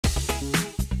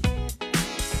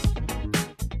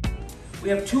We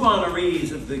have two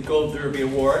honorees of the Gold Derby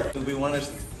Award. We want to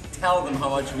tell them how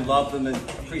much we love them and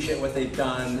appreciate what they've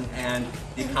done and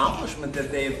the accomplishment that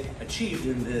they've achieved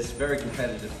in this very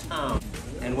competitive town.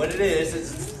 And what it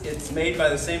is, it's made by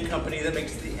the same company that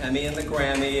makes the Emmy and the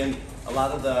Grammy and a lot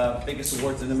of the biggest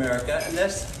awards in America. And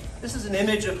this is an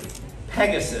image of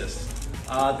Pegasus,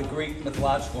 the Greek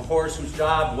mythological horse whose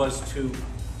job was to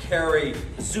carry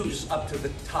Zeus up to the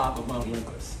top of Mount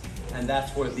Olympus. And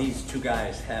that's what these two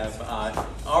guys have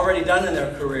already done in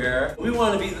their career. We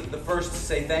want to be the first to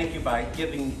say thank you by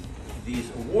giving these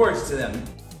awards to them.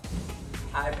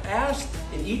 I've asked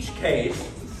in each case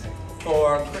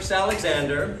for Chris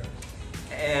Alexander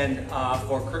and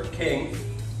for Kurt King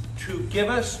to give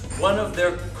us one of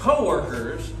their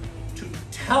co-workers to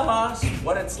tell us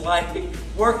what it's like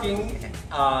working,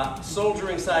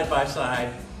 soldiering side by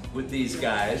side with these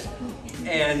guys.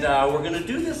 And we're going to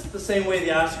do this the same way the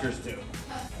Oscars do.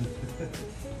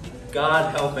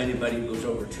 God help anybody who goes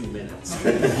over 2 minutes.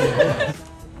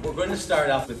 We're going to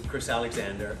start off with Chris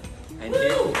Alexander. And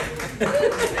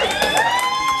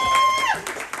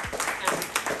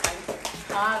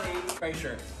Connie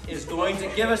Fraser is going to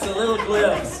give us a little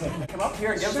glimpse. Come up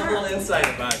here and give us a little insight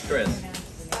about Chris.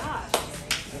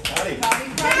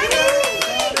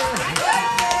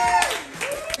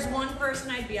 There's one person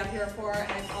I'd be up here for,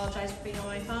 and I apologize for being on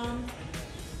my phone.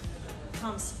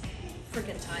 Tom's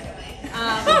freaking time.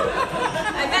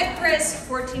 I met Chris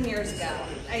 14 years ago.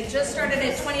 I just started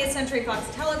at 20th Century Fox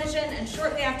Television, and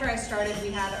shortly after I started,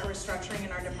 we had a restructuring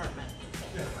in our department.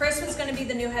 Chris was going to be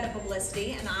the new head of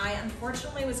publicity, and I,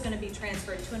 unfortunately, was going to be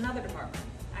transferred to another department.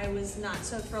 I was not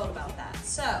so thrilled about that.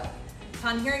 So,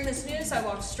 upon hearing this news, I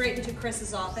walked straight into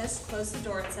Chris's office, closed the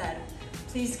door, and said,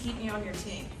 "Please keep me on your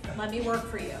team. Let me work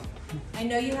for you. I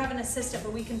know you have an assistant,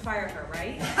 but we can fire her,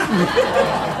 right?"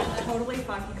 Totally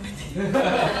fucking with you.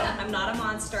 I'm not a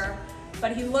monster.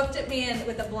 But he looked at me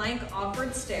with a blank,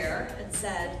 awkward stare and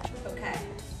said, "Okay."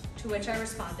 To which I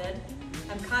responded,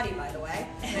 "I'm Cotty, by the way,"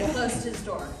 and I closed his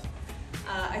door.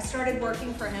 I started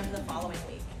working for him the following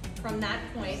week. From that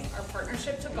point, our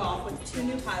partnership took off with 2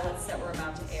 new pilots that were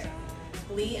about to air,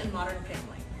 Glee and Modern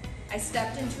Family. I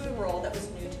stepped into a role that was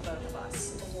new to both of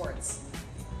us, awards.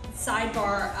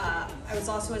 Sidebar, I was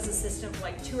also his assistant for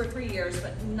like 2 or 3 years,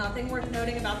 but nothing worth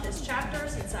noting about this chapter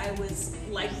since I was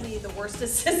likely the worst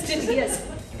assistant he has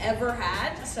ever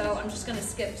had, so I'm just gonna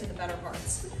skip to the better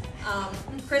parts.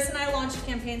 Chris and I launched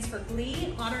campaigns for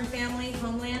Glee, Modern Family,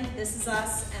 Homeland, This Is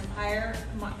Us, Empire,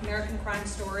 American Crime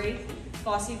Story,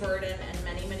 Fosse Verdon, and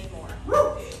many, many more.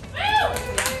 Woo!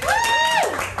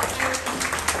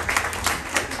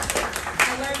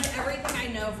 I learned everything I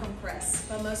know from Chris,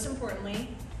 but most importantly,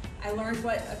 I learned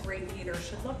what a great leader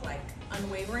should look like.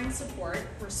 Unwavering support,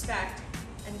 respect,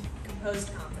 and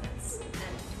composed confidence.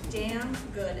 And damn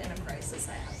good in a crisis,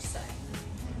 I have to say.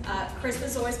 Chris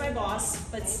was always my boss,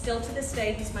 but still to this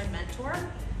day, he's my mentor,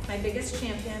 my biggest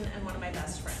champion, and one of my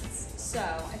best friends. So,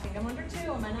 I think I'm under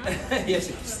 2, am I not?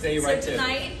 Yes, stay right So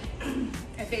tonight,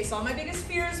 I face all my biggest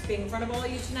fears being in front of all of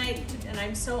you tonight, and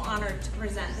I'm so honored to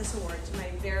present this award to my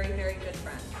very, very good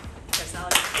friend, Chris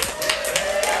Alexander.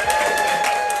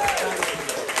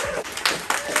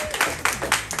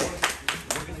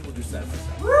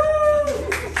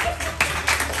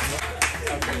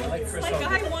 Like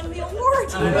I won the award.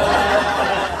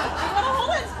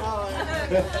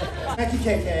 Thank you,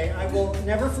 KK. I will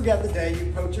never forget the day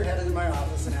you poked your head into my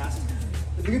office and asked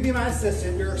if you could be my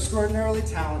assistant. You're extraordinarily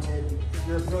talented,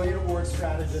 you're a brilliant award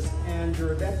strategist, and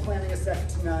your event planning is second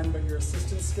to none, but your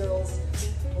assistant skills,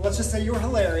 well, let's just say you were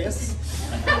hilarious.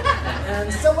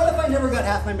 And so what if I never got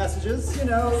half my messages? You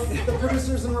know, the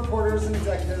producers and reporters and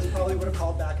executives probably would have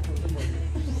called back if it would have been working.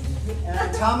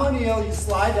 And Tom O'Neill, you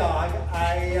sly dog,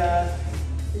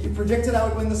 you predicted I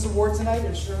would win this award tonight,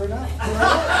 and sure enough, I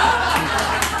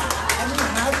mean,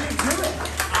 how do you do it?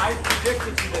 I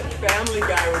predicted that Family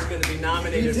Guy was going to be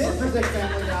nominated. You did predict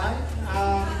Family Guy.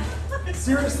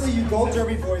 Seriously, you Gold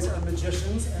Derby boys are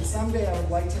magicians, and someday I would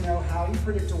like to know how you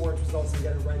predict awards results and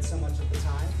get it right so much of the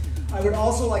time. I would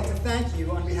also like to thank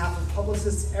you on behalf of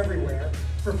publicists everywhere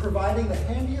for providing the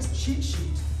handiest cheat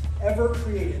sheet ever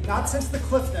created. Not since the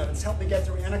Cliff Notes helped me get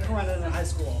through Anna Karenina in high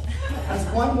school. Has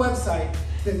one website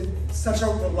been such a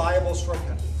reliable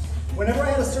shortcut. Whenever I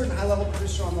had a certain high-level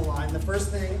producer on the line, the first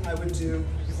thing I would do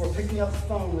before picking up the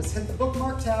phone was hit the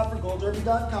bookmark tab for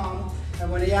goldderby.com,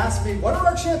 and when he asked me, what are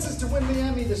our chances to win the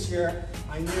Emmy this year,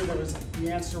 I knew there was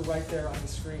the answer right there on the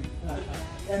screen.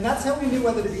 And that's how we knew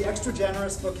whether to be extra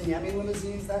generous booking Emmy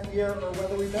limousines that year, or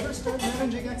whether we better start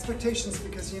managing expectations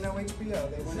because, you know, HBO,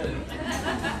 they win everything.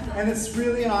 And it's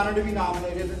really an honor to be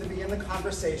nominated and to be in the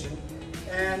conversation.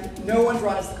 And no one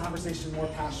drives the conversation more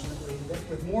passionately,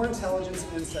 with more intelligence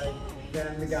and insight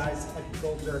than the guys at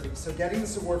Gold Derby. So getting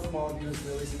this award from all of you is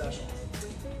really special.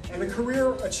 And the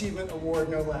Career Achievement Award,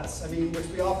 no less. I mean, which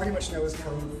we all pretty much know is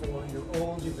code for you're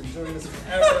old, you've been doing this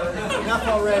forever, enough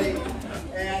already.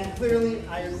 And clearly,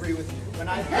 I agree with you. When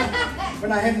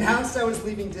I announced I was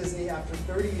leaving Disney after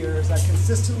 30 years, I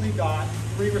consistently got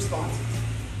 3 responses.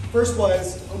 First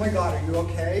was, oh my God, are you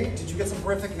okay? Did you get some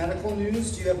horrific medical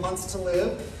news? Do you have months to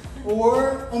live?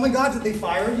 Or, oh my God, did they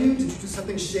fire you? Did you do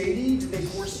something shady? Did they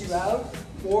force you out?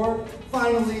 Or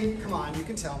finally, come on, you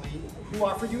can tell me, who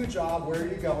offered you a job? Where are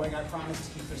you going? I promise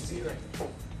to keep it a secret.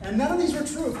 And none of these were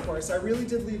true, of course. I really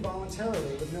did leave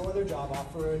voluntarily with no other job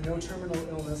offer and no terminal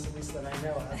illness, at least that I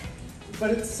know of.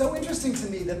 But it's so interesting to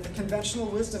me that the conventional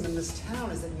wisdom in this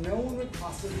town is that no one would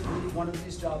possibly leave one of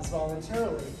these jobs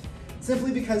voluntarily,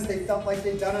 simply because they felt like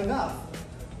they'd done enough.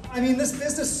 I mean, this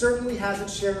business certainly has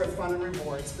its share of fun and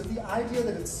rewards, but the idea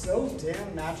that it's so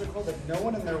damn magical that no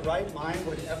one in their right mind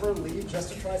would ever leave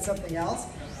just to try something else,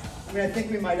 I mean, I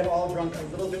think we might have all drunk a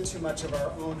little bit too much of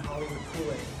our own Hollywood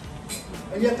Kool-Aid.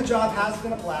 And yet the job has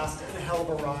been a blast and a hell of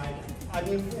a ride. I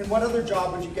mean, in what other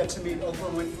job would you get to meet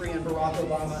Oprah Winfrey and Barack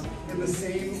Obama in the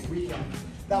same weekend?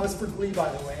 That was for Glee, by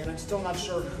the way, and I'm still not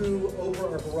sure who,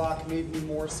 Oprah or Barack, made me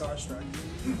more starstruck.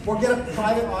 Or get a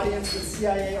private audience with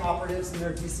CIA operatives in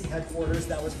their DC headquarters,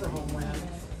 that was for Homeland.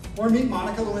 Or meet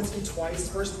Monica Lewinsky twice,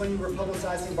 first when you were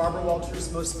publicizing Barbara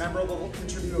Walters' most memorable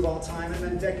interview of all time, and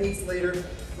then decades later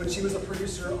when she was a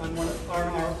producer on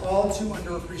our all too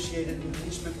underappreciated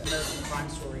impeachment American Crime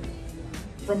Story.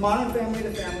 From Modern Family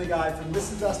to Family Guy, from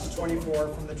This Is Us to 24,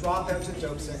 from The Dropout to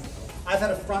Dopesick, I've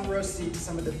had a front row seat to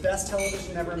some of the best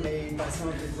television ever made by some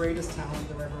of the greatest talent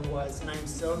there ever was, and I am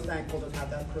so thankful to have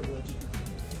had that privilege.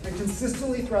 And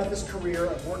consistently throughout this career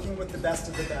of working with the best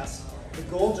of the best, the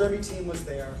Gold Derby team was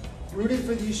there, rooting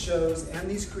for these shows and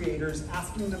these creators,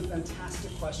 asking them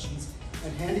fantastic questions,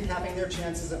 and handicapping their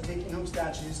chances of taking home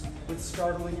statues with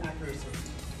startling accuracy.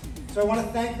 So I want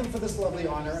to thank them for this lovely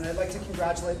honor, and I'd like to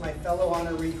congratulate my fellow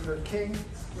honoree, Kurt King,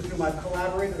 with whom I've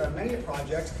collaborated on many a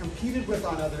project, competed with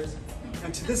on others,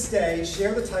 and to this day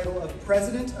share the title of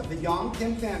President of the Yong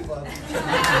Kim Fan Club, which there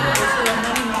are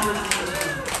many members of the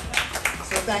team.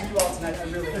 So thank you all tonight. I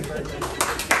really enjoyed it.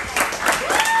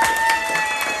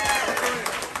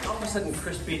 All of a sudden,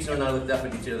 Chris Beaton and I looked up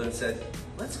at each other and said,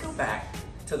 let's go back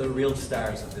to the real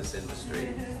stars of this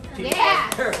industry. People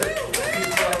like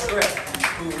Chris,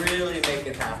 who really make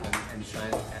it happen and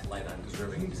shine a light on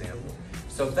deserving examples.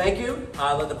 So thank you.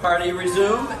 Let the party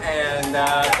resume, and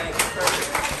thank you,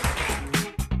 Chris.